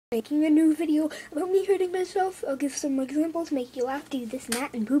Making a new video about me hurting myself. I'll give some examples, make you laugh, do this and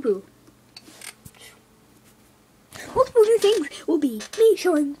that, and boo-boo. Multiple new things will be me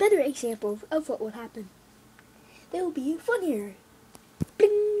showing better examples of what would happen. They will be funnier,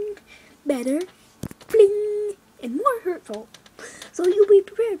 bling, better, bling, and more hurtful. So you'll be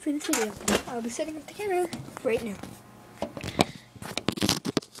prepared for this video. I'll be setting up the camera right now.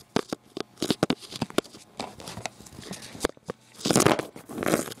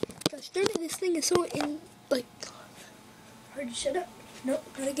 This thing is so hard to shut up. No,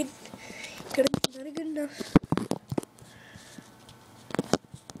 not good enough.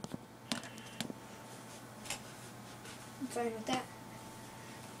 I'm fine with that.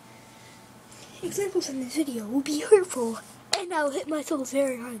 Examples in this video will be hurtful, and I'll hit myself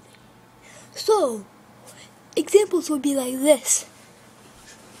very hard. So, examples will be like this.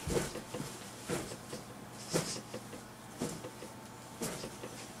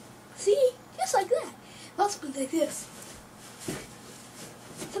 See? Just like that. Also be like this.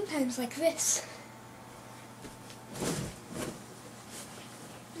 Sometimes like this.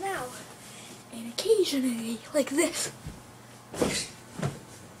 Now, and occasionally like this.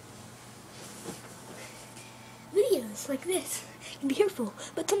 Videos like this can be hurtful,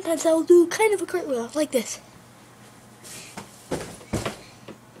 but sometimes I will do kind of a cartwheel like this.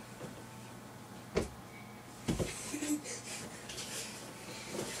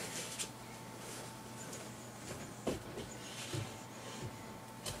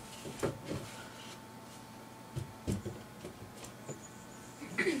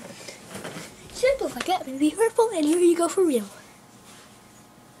 Examples like that may be hurtful, and here you go for real.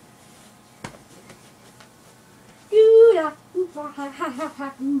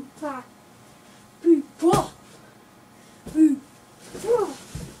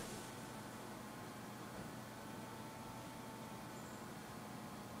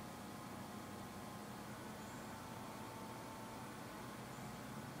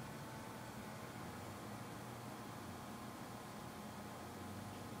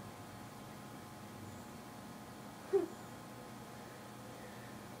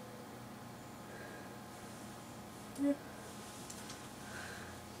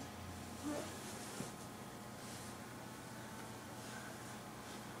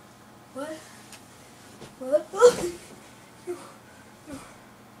 What?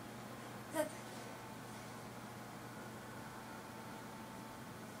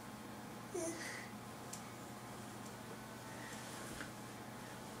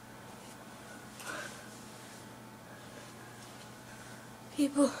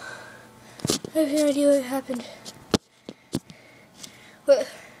 People, I have no idea what happened. What?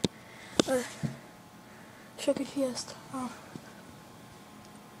 So confused. Oh.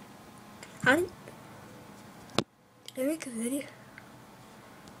 How did I make a video?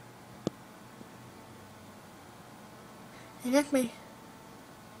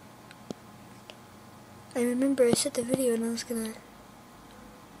 I remember I set the video and I was gonna.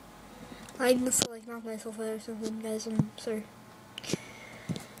 I must have knocked myself out or something, guys. I'm sorry.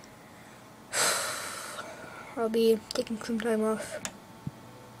 I'll be taking some time off.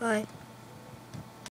 Bye.